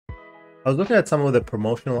I was looking at some of the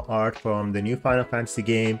promotional art from the new Final Fantasy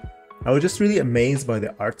game. I was just really amazed by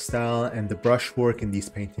the art style and the brushwork in these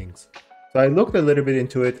paintings. So I looked a little bit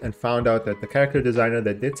into it and found out that the character designer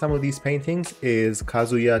that did some of these paintings is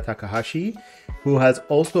Kazuya Takahashi, who has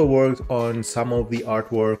also worked on some of the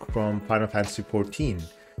artwork from Final Fantasy XIV.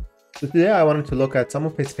 So today I wanted to look at some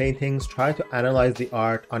of his paintings, try to analyze the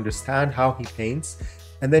art, understand how he paints,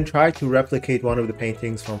 and then try to replicate one of the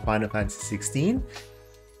paintings from Final Fantasy XVI.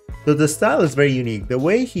 So the style is very unique. The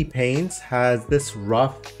way he paints has this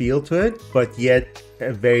rough feel to it, but yet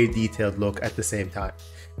a very detailed look at the same time.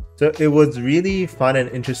 So it was really fun and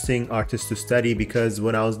interesting artist to study because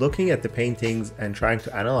when I was looking at the paintings and trying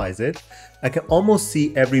to analyze it, I can almost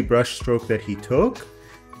see every brush stroke that he took.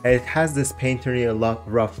 It has this painterly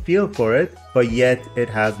rough feel for it, but yet it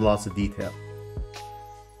has lots of detail.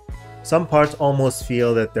 Some parts almost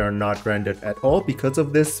feel that they're not rendered at all because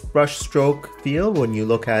of this brush stroke feel when you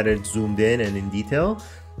look at it zoomed in and in detail.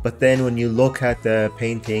 But then when you look at the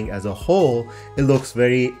painting as a whole, it looks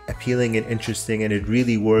very appealing and interesting, and it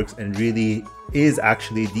really works and really is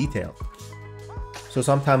actually detailed. So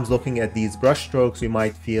sometimes looking at these brush strokes, you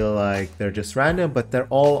might feel like they're just random, but they're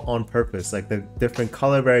all on purpose. Like the different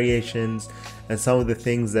color variations and some of the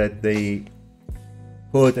things that they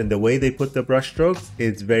put and the way they put the brush strokes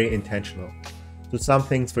is very intentional. So some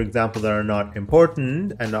things, for example, that are not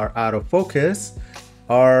important and are out of focus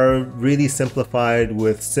are really simplified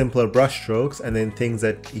with simpler brush strokes, and then things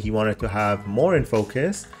that he wanted to have more in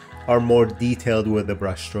focus are more detailed with the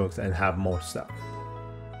brush strokes and have more stuff.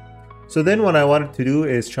 So then what I wanted to do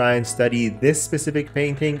is try and study this specific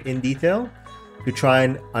painting in detail to try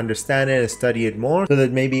and understand it and study it more so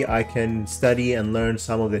that maybe I can study and learn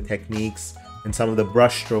some of the techniques and some of the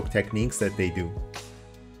brush stroke techniques that they do.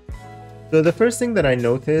 So the first thing that I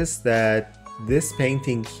noticed that this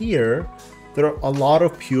painting here, there are a lot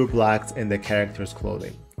of pure blacks in the character's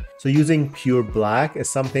clothing. So using pure black is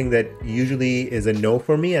something that usually is a no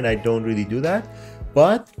for me, and I don't really do that,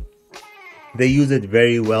 but they use it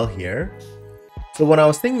very well here. So when I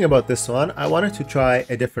was thinking about this one, I wanted to try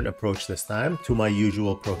a different approach this time to my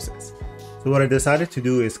usual process. So what I decided to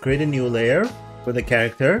do is create a new layer for the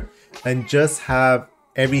character and just have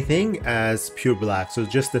everything as pure black. So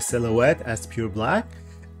just the silhouette as pure black,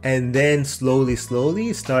 and then slowly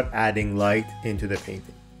start adding light into the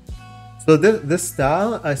painting. So this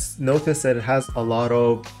style, I noticed that it has a lot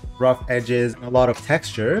of rough edges, a lot of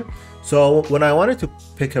texture. So when I wanted to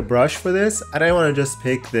pick a brush for this, I didn't want to just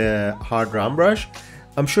pick the hard round brush.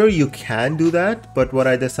 I'm sure you can do that, but what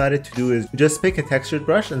I decided to do is just pick a textured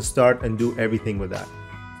brush and start and do everything with that.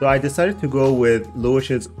 So I decided to go with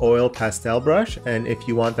Louish's oil pastel brush, and if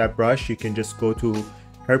you want that brush, you can just go to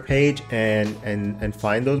her page and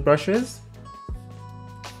find those brushes.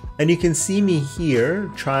 And you can see me here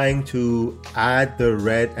trying to add the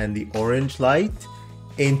red and the orange light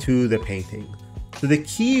into the painting. So the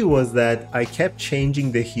key was that I kept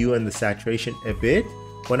changing the hue and the saturation a bit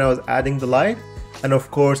when I was adding the light. And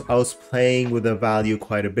of course, I was playing with the value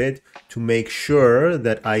quite a bit to make sure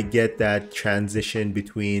that I get that transition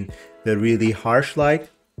between the really harsh light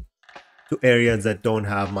to areas that don't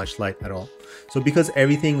have much light at all. So because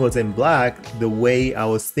everything was in black, the way I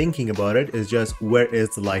was thinking about it is just where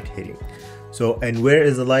is the light hitting? So, and where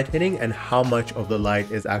is the light hitting and how much of the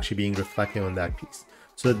light is actually being reflected on that piece.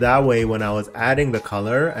 So that way, when I was adding the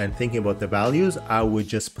color and thinking about the values, I would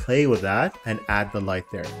just play with that and add the light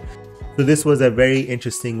there. So this was a very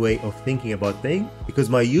interesting way of thinking about things, because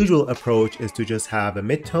my usual approach is to just have a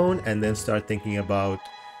mid-tone and then start thinking about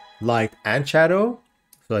light and shadow.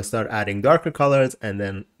 So I start adding darker colors and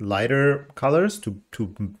then lighter colors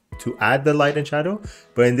to add the light and shadow.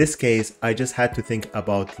 But in this case, I just had to think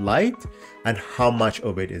about light and how much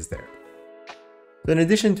of it is there. So in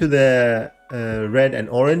addition to the red and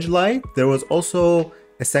orange light, there was also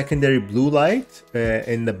a secondary blue light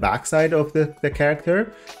in the back side of the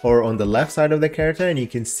character, or on the left side of the character, and you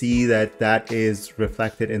can see that that is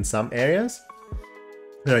reflected in some areas.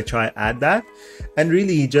 And I try add that, and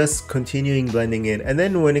really just continuing blending in. And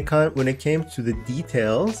then when it came to the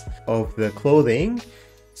details of the clothing,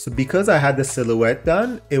 so because I had the silhouette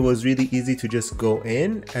done, it was really easy to just go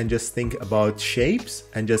in and just think about shapes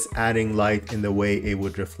and just adding light in the way it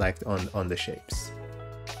would reflect on the shapes.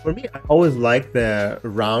 For me, I always liked the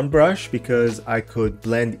round brush because I could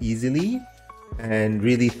blend easily and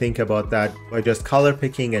really think about that by just color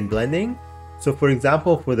picking and blending. So for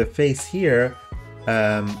example, for the face here,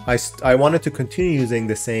 I wanted to continue using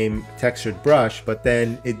the same textured brush, but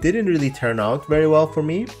then it didn't really turn out very well for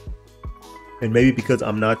me. And maybe because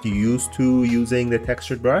I'm not used to using the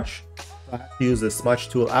textured brush, I have to use the smudge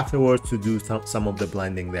tool afterwards to do some of the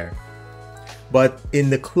blending there. But in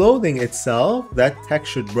the clothing itself, that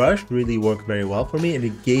textured brush really worked very well for me, and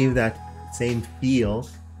it gave that same feel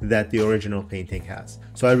that the original painting has.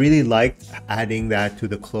 So I really liked adding that to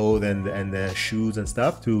the clothes and the shoes and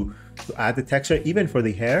stuff to add the texture, even for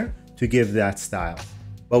the hair, to give that style.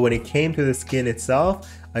 But when it came to the skin itself,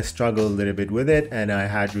 I struggled a little bit with it, and I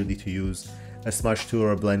had really to use a smudge tool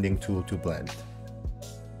or a blending tool to blend.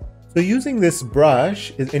 So using this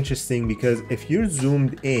brush is interesting because if you're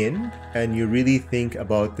zoomed in and you really think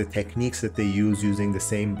about the techniques that they use using the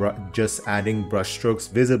same brush, just adding brush strokes,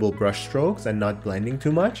 visible brush strokes, and not blending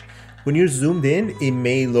too much, when you're zoomed in, it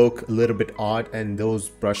may look a little bit odd and those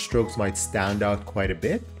brush strokes might stand out quite a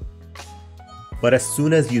bit. But as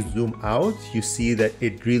soon as you zoom out, you see that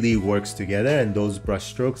it really works together, and those brush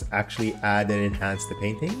strokes actually add and enhance the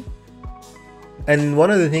painting. And one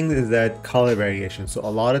of the things is that color variation. So a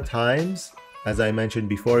lot of times, as I mentioned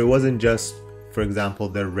before, it wasn't just, for example,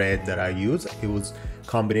 the red that I use. It was a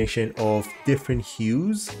combination of different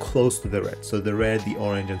hues close to the red. So the red, the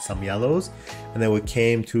orange, and some yellows. And then we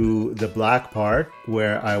came to the black part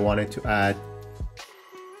where I wanted to add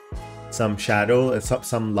some shadow and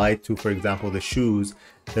some light to, for example, the shoes.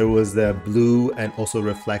 There was the blue and also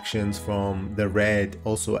reflections from the red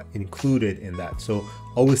also included in that. So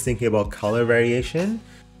always thinking about color variation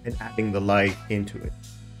and adding the light into it.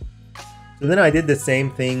 So then I did the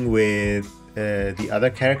same thing with the other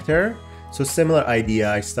character. So similar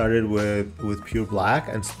idea, I started with pure black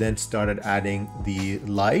and then started adding the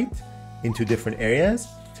light into different areas.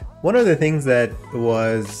 One of the things that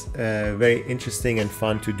was very interesting and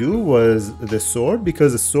fun to do was the sword,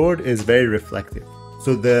 because the sword is very reflective.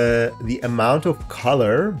 So the amount of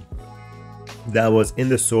color that was in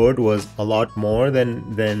the sword was a lot more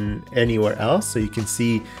than anywhere else. So you can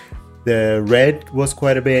see the red was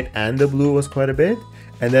quite a bit and the blue was quite a bit.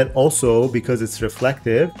 And then also, because it's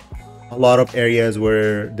reflective, a lot of areas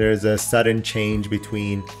where there's a sudden change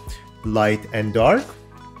between light and dark.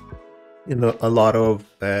 You know, a lot of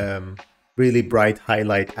really bright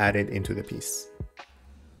highlight added into the piece.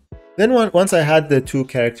 Then once I had the two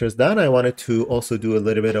characters done, I wanted to also do a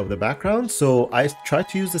little bit of the background. So I tried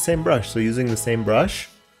to use the same brush. So using the same brush,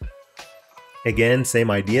 again, same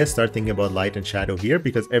idea, start thinking about light and shadow here,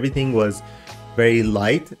 because everything was very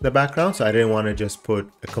light, the background. So I didn't want to just put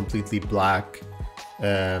a completely black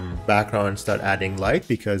background and start adding light,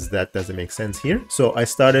 because that doesn't make sense here. So I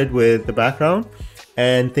started with the background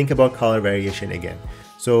and think about color variation again.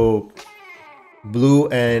 So blue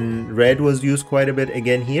and red was used quite a bit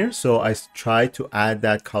again here. So I tried to add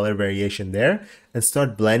that color variation there and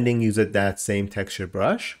start blending using that same texture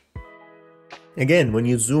brush. Again, when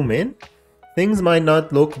you zoom in, things might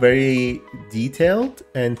not look very detailed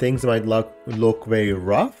and things might look very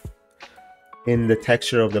rough in the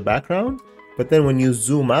texture of the background. But then when you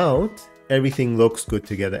zoom out, everything looks good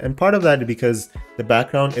together. And part of that is because the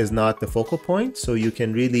background is not the focal point. So you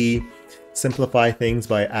can really simplify things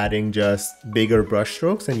by adding just bigger brush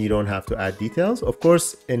strokes and you don't have to add details. Of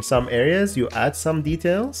course, in some areas you add some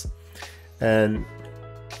details and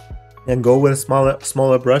go with a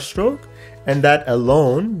smaller brush stroke. And that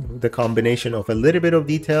alone, the combination of a little bit of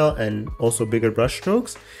detail and also bigger brush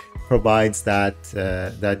strokes, provides that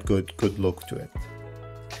good look to it.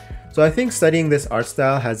 So I think studying this art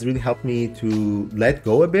style has really helped me to let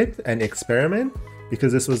go a bit and experiment,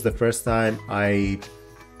 because this was the first time I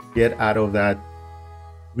get out of that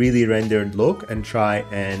really rendered look and try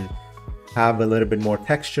and have a little bit more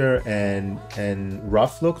texture and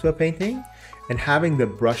rough look to a painting. And having the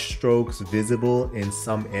brush strokes visible in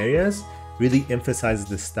some areas really emphasizes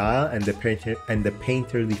the style and the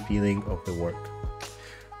painterly feeling of the work.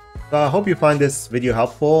 So I hope you find this video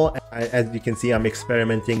helpful. As you can see, I'm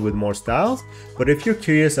experimenting with more styles, but if you're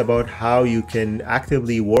curious about how you can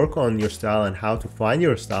actively work on your style and how to find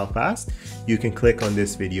your style fast, you can click on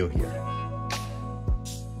this video here.